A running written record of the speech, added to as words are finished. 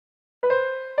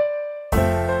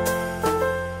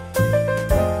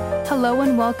Hello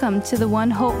and welcome to the One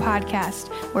Hope podcast,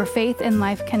 where faith and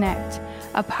life connect.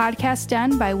 A podcast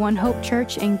done by One Hope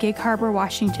Church in Gig Harbor,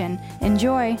 Washington.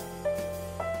 Enjoy!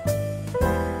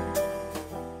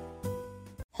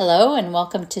 Hello and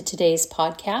welcome to today's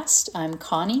podcast. I'm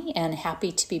Connie and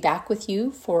happy to be back with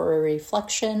you for a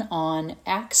reflection on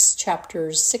Acts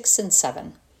chapters 6 and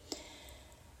 7.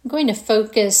 I'm going to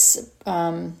focus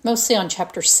mostly on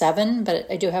chapter 7, but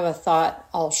I do have a thought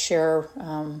I'll share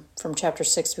from chapter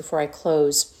 6 before I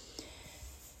close.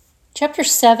 Chapter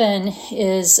 7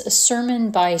 is a sermon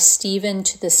by Stephen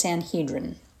to the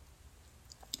Sanhedrin,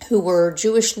 who were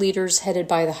Jewish leaders headed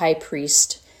by the high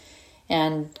priest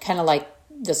and kind of like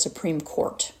the Supreme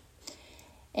Court.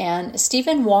 And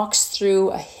Stephen walks through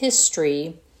a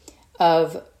history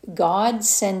of God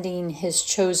sending his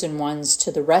chosen ones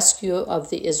to the rescue of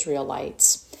the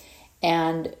Israelites.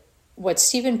 And what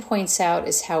Stephen points out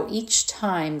is how each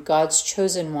time God's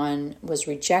chosen one was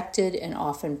rejected and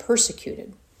often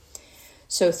persecuted.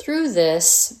 So through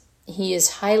this, he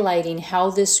is highlighting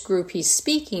how this group he's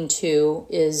speaking to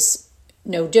is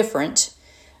no different.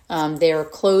 They are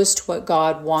closed to what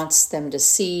God wants them to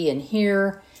see and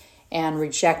hear and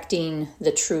rejecting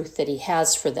the truth that he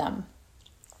has for them.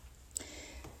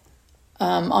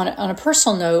 On a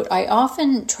personal note, I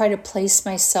often try to place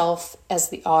myself as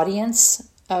the audience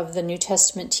of the New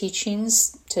Testament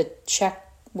teachings to check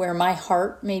where my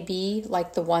heart may be,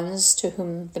 like the ones to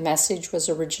whom the message was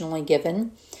originally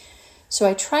given. So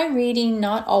I try reading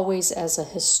not always as a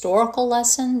historical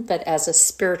lesson, but as a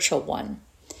spiritual one.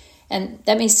 And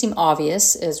that may seem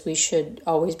obvious, as we should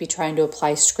always be trying to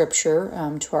apply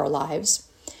Scripture to our lives.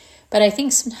 But I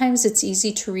think sometimes it's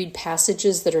easy to read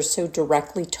passages that are so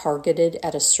directly targeted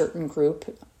at a certain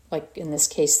group, like in this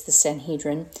case, the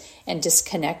Sanhedrin, and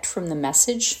disconnect from the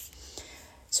message.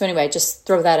 So anyway, just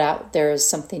throw that out there as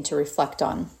something to reflect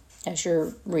on as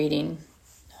you're reading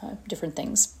different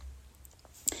things.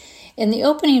 In the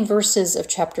opening verses of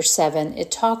chapter 7,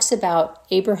 it talks about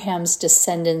Abraham's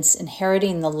descendants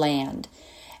inheriting the land.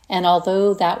 And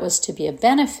although that was to be a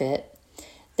benefit,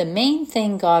 the main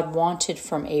thing God wanted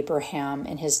from Abraham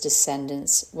and his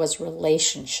descendants was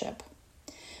relationship.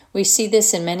 We see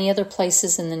this in many other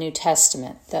places in the New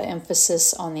Testament, the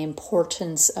emphasis on the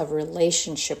importance of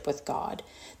relationship with God,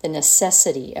 the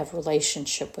necessity of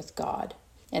relationship with God.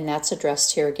 And that's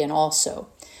addressed here again also.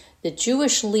 The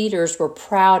Jewish leaders were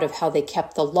proud of how they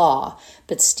kept the law,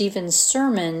 but Stephen's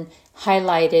sermon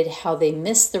highlighted how they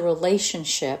missed the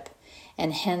relationship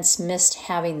and hence missed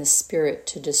having the Spirit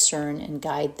to discern and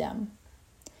guide them.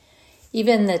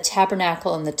 Even the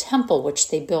tabernacle and the temple, which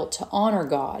they built to honor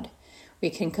God,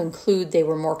 we can conclude they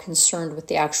were more concerned with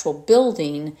the actual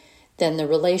building than the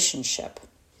relationship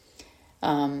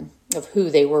of who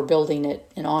they were building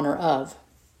it in honor of.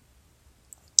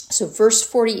 So verse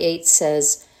 48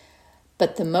 says,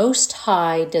 "But the Most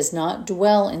High does not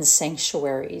dwell in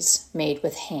sanctuaries made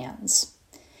with hands,"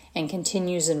 and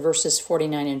continues in verses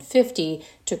 49 and 50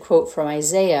 to quote from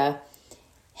Isaiah,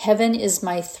 "Heaven is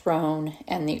my throne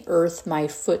and the earth my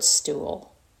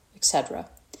footstool," etc.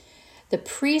 The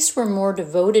priests were more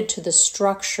devoted to the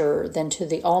structure than to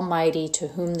the Almighty to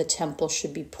whom the temple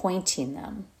should be pointing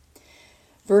them.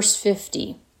 Verse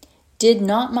 50, "Did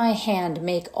not my hand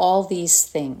make all these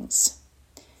things?"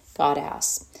 God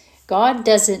asks. God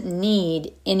doesn't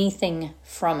need anything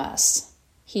from us.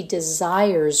 He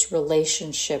desires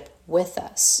relationship with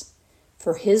us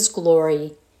for His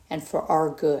glory and for our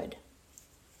good.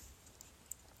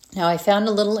 Now, I found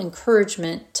a little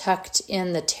encouragement tucked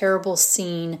in the terrible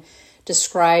scene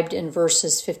described in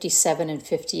verses 57 and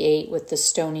 58 with the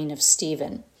stoning of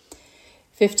Stephen.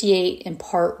 58 in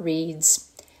part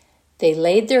reads, "They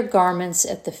laid their garments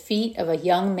at the feet of a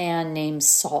young man named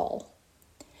Saul,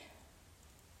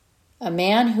 a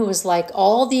man who was like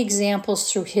all the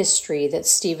examples through history that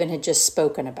Stephen had just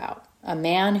spoken about, a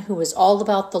man who was all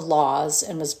about the laws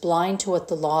and was blind to what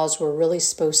the laws were really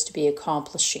supposed to be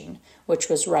accomplishing, which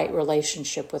was right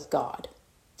relationship with God."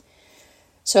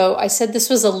 So I said this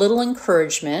was a little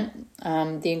encouragement.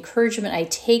 The encouragement I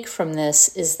take from this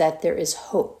is that there is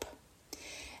hope.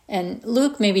 And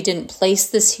Luke maybe didn't place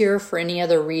this here for any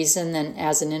other reason than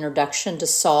as an introduction to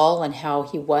Saul and how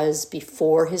he was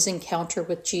before his encounter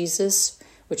with Jesus,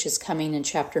 which is coming in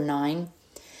chapter 9.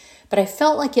 But I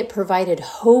felt like it provided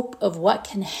hope of what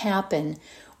can happen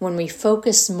when we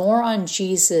focus more on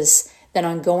Jesus than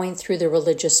on going through the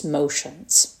religious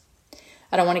motions.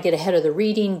 I don't want to get ahead of the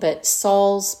reading, but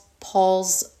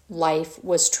Paul's life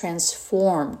was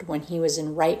transformed when he was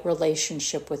in right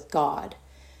relationship with God,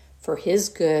 for his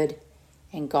good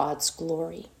and God's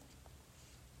glory.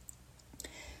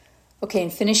 Okay,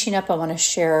 and finishing up, I want to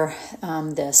share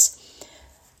this.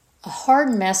 A hard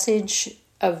message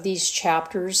of these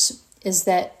chapters is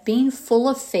that being full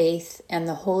of faith and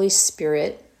the Holy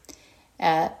Spirit,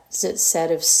 as it said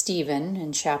of Stephen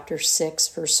in chapter 6,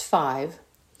 verse 5,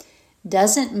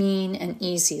 doesn't mean an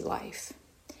easy life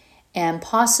and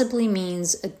possibly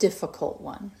means a difficult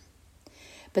one.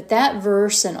 But that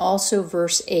verse and also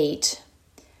verse 8,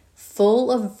 full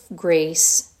of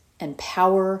grace and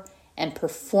power and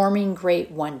performing great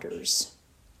wonders.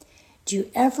 Do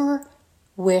you ever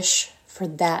wish for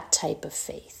that type of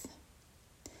faith?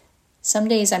 Some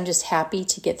days I'm just happy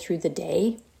to get through the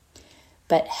day,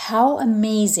 but how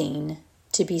amazing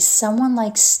to be someone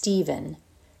like Stephen,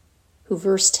 who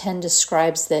verse 10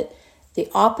 describes that the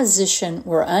opposition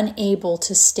were unable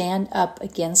to stand up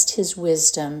against his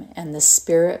wisdom and the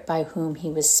Spirit by whom he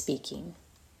was speaking.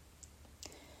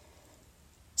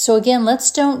 So again,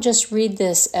 let's don't just read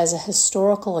this as a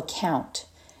historical account.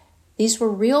 These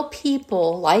were real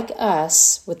people like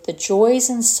us with the joys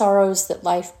and sorrows that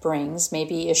life brings,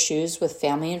 maybe issues with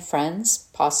family and friends,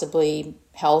 possibly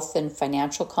health and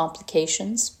financial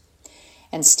complications.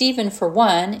 And Stephen, for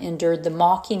one, endured the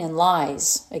mocking and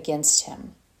lies against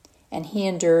him. And he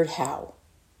endured how?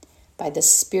 By the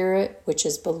Spirit, which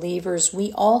as believers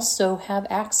we also have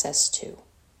access to.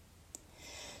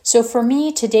 So for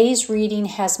me, today's reading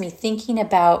has me thinking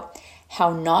about how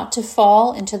not to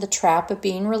fall into the trap of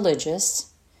being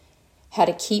religious, how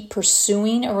to keep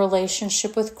pursuing a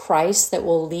relationship with Christ that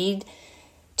will lead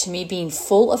to me being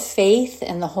full of faith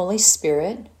and the Holy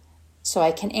Spirit, so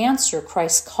I can answer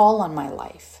Christ's call on my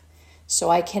life, so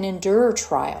I can endure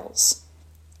trials,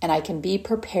 and I can be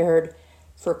prepared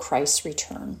for Christ's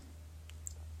return.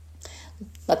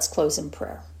 Let's close in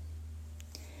prayer.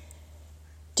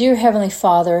 Dear Heavenly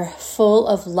Father, full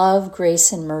of love,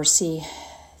 grace, and mercy,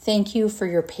 thank you for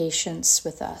your patience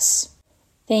with us.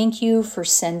 Thank you for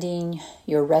sending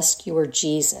your rescuer,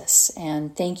 Jesus,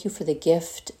 and thank you for the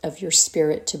gift of your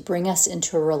Spirit to bring us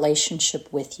into a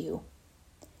relationship with you.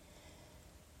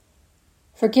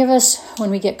 Forgive us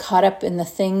when we get caught up in the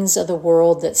things of the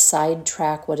world that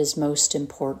sidetrack what is most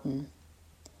important.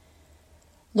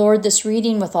 Lord, this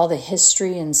reading with all the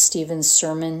history in Stephen's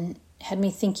sermon had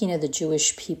me thinking of the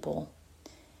Jewish people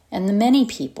and the many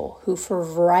people who, for a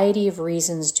variety of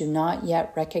reasons, do not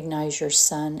yet recognize your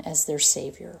Son as their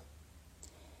Savior.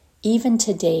 Even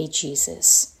today,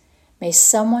 Jesus, may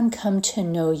someone come to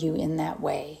know you in that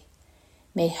way.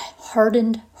 May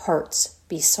hardened hearts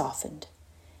be softened.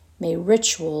 May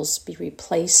rituals be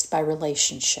replaced by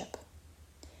relationship.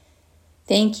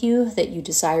 Thank you that you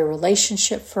desire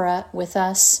relationship with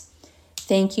us.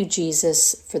 Thank you,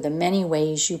 Jesus, for the many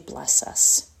ways you bless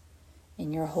us.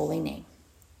 In your holy name,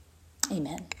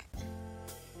 amen.